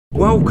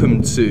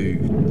Welcome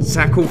to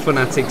Tackle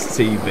Fanatics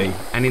TV,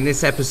 and in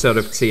this episode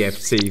of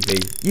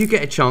TFTV, you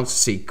get a chance to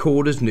see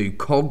Korda's new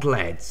COG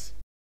Leads.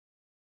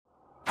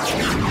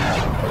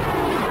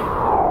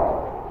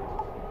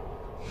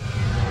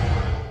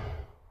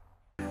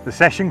 The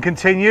session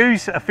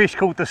continues. A fish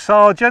called the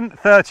Sergeant,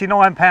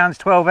 39 pounds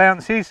 12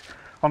 ounces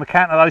on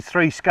account of those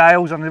three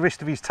scales on the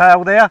wrist of his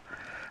tail there.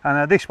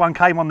 And this one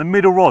came on the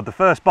middle rod, the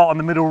first bite on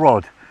the middle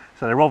rod.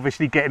 So they're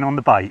obviously getting on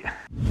the bait.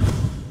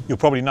 You'll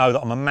probably know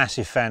that I'm a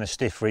massive fan of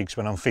stiff rigs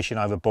when I'm fishing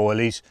over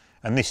boilies,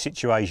 and this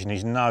situation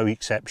is no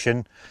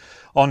exception.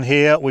 On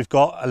here we've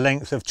got a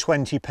length of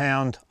 20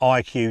 pound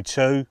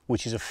IQ2,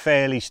 which is a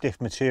fairly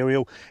stiff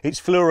material. It's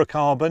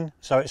fluorocarbon,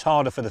 so it's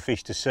harder for the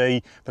fish to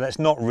see, but that's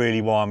not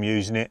really why I'm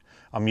using it.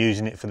 I'm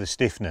using it for the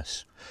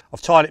stiffness.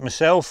 I've tied it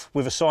myself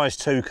with a size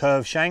 2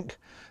 curve shank.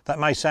 That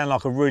may sound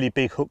like a really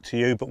big hook to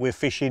you, but we're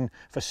fishing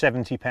for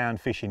 70 pound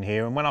fishing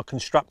here, and when I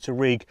construct a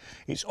rig,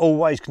 it's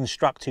always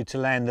constructed to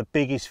land the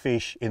biggest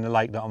fish in the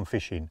lake that I'm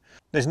fishing.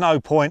 There's no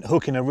point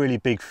hooking a really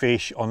big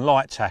fish on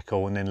light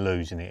tackle and then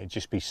losing it. It'd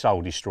just be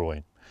soul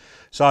destroying.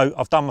 So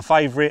I've done my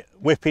favourite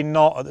whipping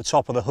knot at the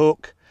top of the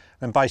hook,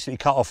 then basically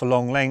cut off a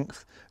long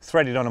length,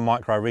 threaded on a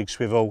micro rig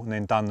swivel, and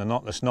then done the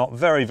knotless knot.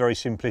 Very, very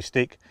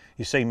simplistic.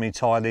 You've seen me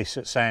tie this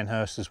at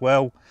Sandhurst as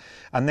well.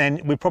 And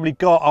then we've probably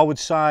got, I would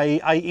say,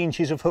 8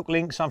 inches of hook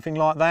length, something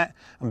like that.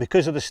 And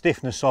because of the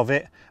stiffness of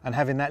it and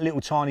having that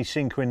little tiny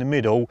sinker in the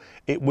middle,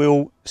 it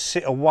will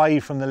sit away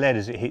from the lead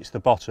as it hits the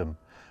bottom.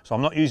 So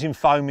I'm not using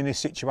foam in this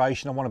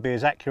situation. I want to be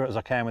as accurate as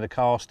I can with the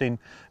casting.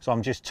 So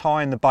I'm just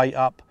tying the bait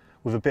up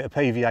with a bit of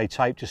PVA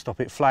tape to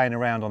stop it flaying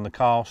around on the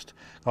cast.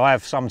 I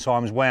have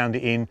sometimes wound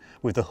it in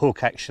with the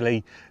hook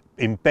actually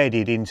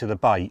embedded into the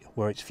bait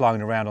where it's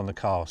flown around on the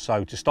cast.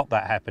 So to stop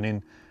that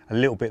happening, a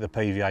little bit of the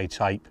PVA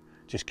tape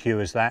just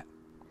cures that.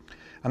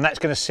 And that's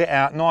going to sit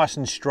out nice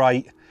and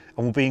straight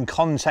and will be in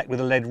contact with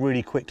the lead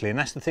really quickly. And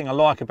that's the thing I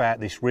like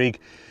about this rig.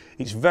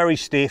 It's very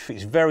stiff,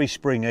 it's very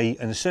springy,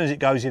 and as soon as it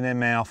goes in their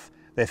mouth,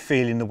 they're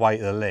feeling the weight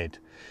of the lead.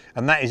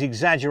 And that is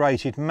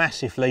exaggerated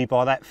massively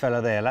by that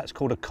fella there. That's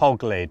called a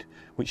COG lead,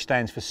 which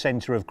stands for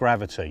centre of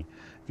gravity.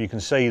 If you can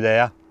see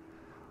there,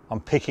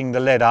 I'm picking the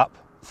lead up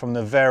from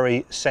the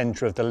very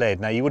centre of the lead.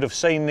 Now you would have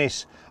seen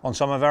this on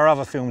some of our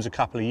other films a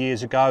couple of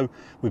years ago.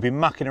 We've been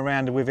mucking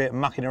around with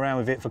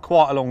it for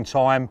quite a long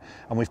time,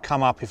 and we've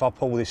come up, if I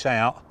pull this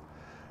out,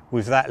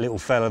 with that little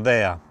fella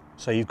there.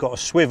 So you've got a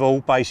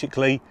swivel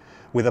basically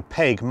with a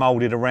peg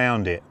moulded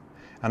around it.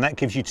 And that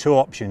gives you two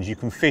options. You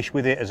can fish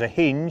with it as a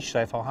hinge.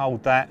 So if I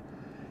hold that,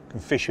 you can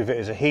fish with it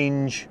as a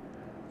hinge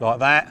like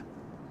that.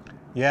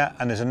 Yeah,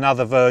 and there's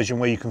another version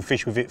where you can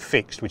fish with it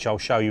fixed, which I'll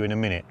show you in a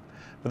minute.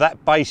 But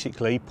that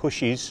basically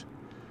pushes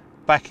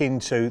back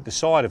into the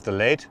side of the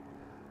lead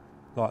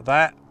like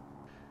that.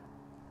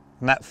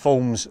 And that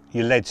forms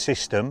your lead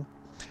system.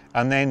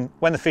 And then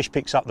when the fish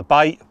picks up the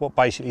bait, what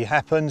basically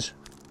happens,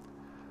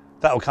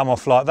 that'll come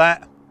off like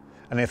that.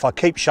 And if I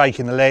keep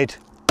shaking the lead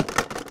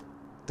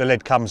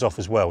comes off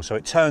as well. So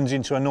it turns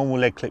into a normal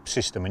lead clip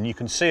system. And you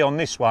can see on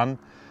this one,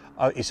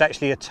 it's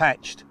actually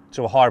attached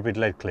to a hybrid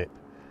lead clip.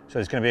 So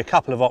there's going to be a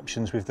couple of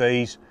options with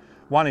these.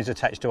 One is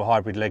attached to a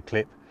hybrid lead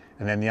clip,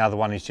 and then the other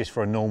one is just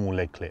for a normal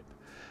lead clip.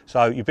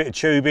 So your bit of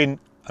tubing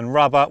and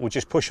rubber will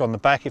just push on the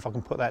back. If I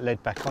can put that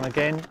lead back on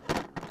again.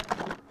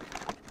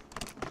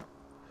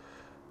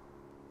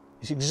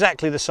 It's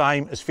exactly the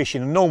same as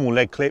fishing a normal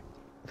lead clip.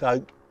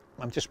 So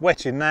I'm just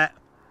wetting that,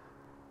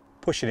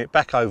 pushing it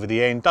back over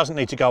the end. Doesn't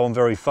need to go on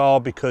very far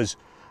because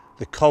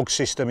the COG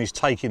system is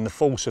taking the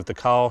force of the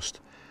cast.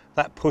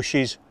 That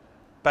pushes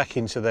back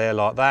into there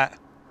like that,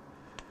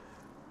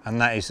 and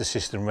that is the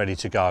system ready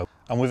to go.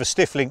 And with a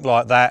stiff link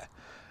like that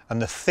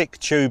and the thick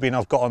tubing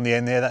I've got on the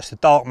end there, that's the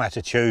dark matter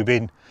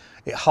tubing,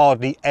 it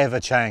hardly ever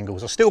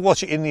changles. I still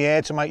watch it in the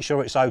air to make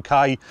sure it's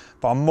okay,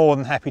 but I'm more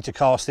than happy to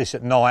cast this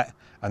at night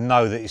and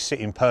know that it's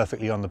sitting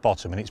perfectly on the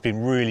bottom, and it's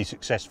been really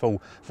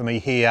successful for me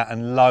here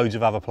and loads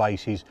of other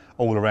places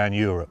all around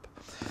Europe.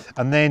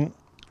 And then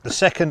the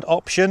second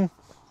option,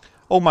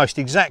 almost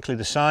exactly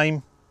the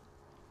same.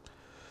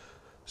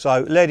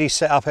 So lead is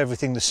set up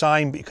everything the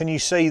same, but can you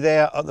see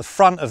there at the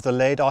front of the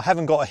lead, I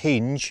haven't got a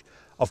hinge,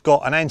 I've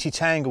got an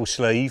anti-tangle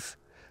sleeve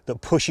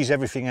that pushes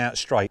everything out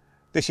straight.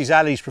 This is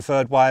Ali's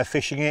preferred way of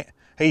fishing it.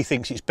 He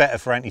thinks it's better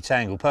for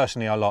anti-tangle.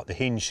 Personally, I like the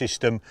hinge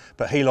system,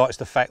 but he likes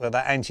the fact that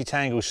that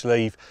anti-tangle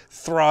sleeve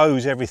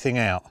throws everything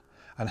out.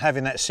 And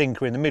having that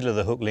sinker in the middle of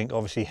the hook link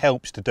obviously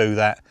helps to do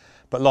that.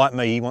 But like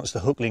me, he wants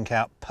the hook link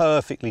out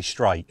perfectly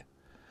straight.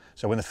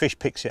 So when the fish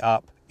picks it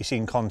up, it's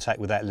in contact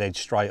with that lead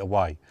straight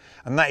away.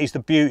 And that is the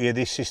beauty of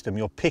this system.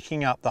 You're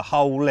picking up the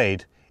whole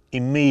lead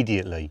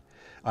immediately.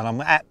 And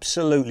I'm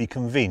absolutely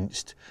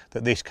convinced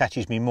that this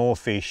catches me more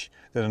fish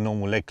than a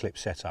normal lead clip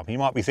setup. You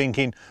might be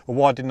thinking, well,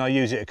 why didn't I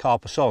use it at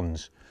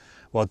Carcassonne's?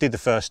 Well, I did the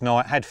first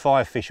night, had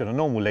 5 fish on a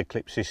normal lead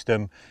clip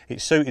system.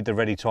 It suited the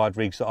ready tied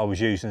rigs that I was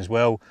using as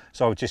well,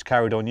 so I just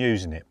carried on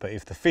using it. But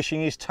if the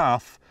fishing is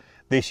tough,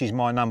 this is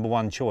my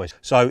 #1 choice.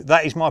 So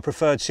that is my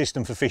preferred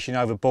system for fishing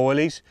over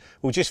boilies.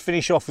 We'll just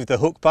finish off with the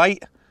hook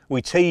bait,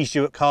 We teased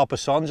you at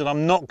Carpasons, and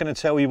I'm not going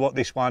to tell you what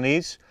this one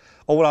is.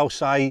 All I'll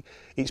say,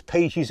 it's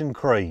peaches and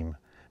cream.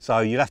 So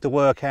you'll have to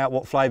work out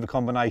what flavour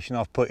combination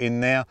I've put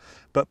in there.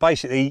 But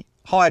basically,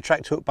 high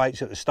attract hook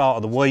baits at the start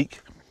of the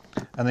week,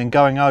 and then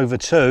going over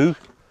to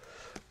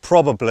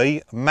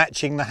probably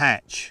matching the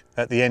hatch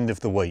at the end of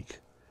the week.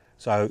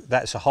 So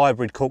that's a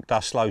hybrid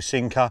Korda slow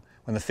sinker.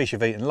 When the fish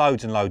have eaten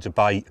loads and loads of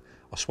bait,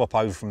 I'll swap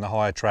over from the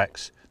high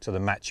attracts to the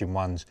matching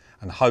ones,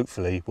 and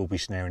hopefully we'll be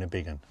snaring a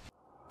big one.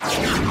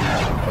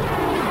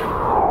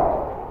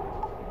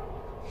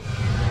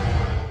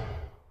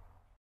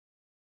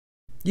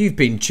 You've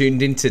been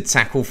tuned into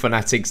Tackle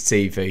Fanatics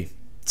TV.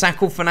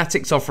 Tackle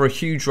Fanatics offer a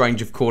huge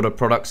range of Korda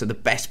products at the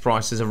best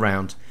prices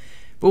around,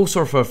 but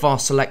also offer a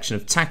vast selection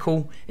of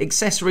tackle,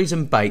 accessories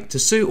and bait to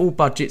suit all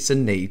budgets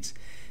and needs.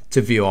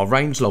 To view our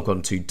range, log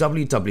on to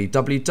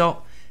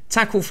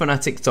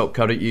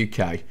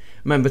www.tacklefanatics.co.uk.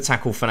 Remember,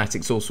 Tackle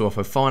Fanatics also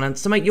offer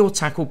finance to make your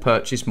tackle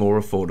purchase more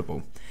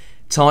affordable.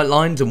 Tight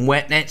lines and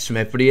wet nets from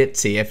everybody at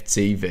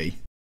TFTV.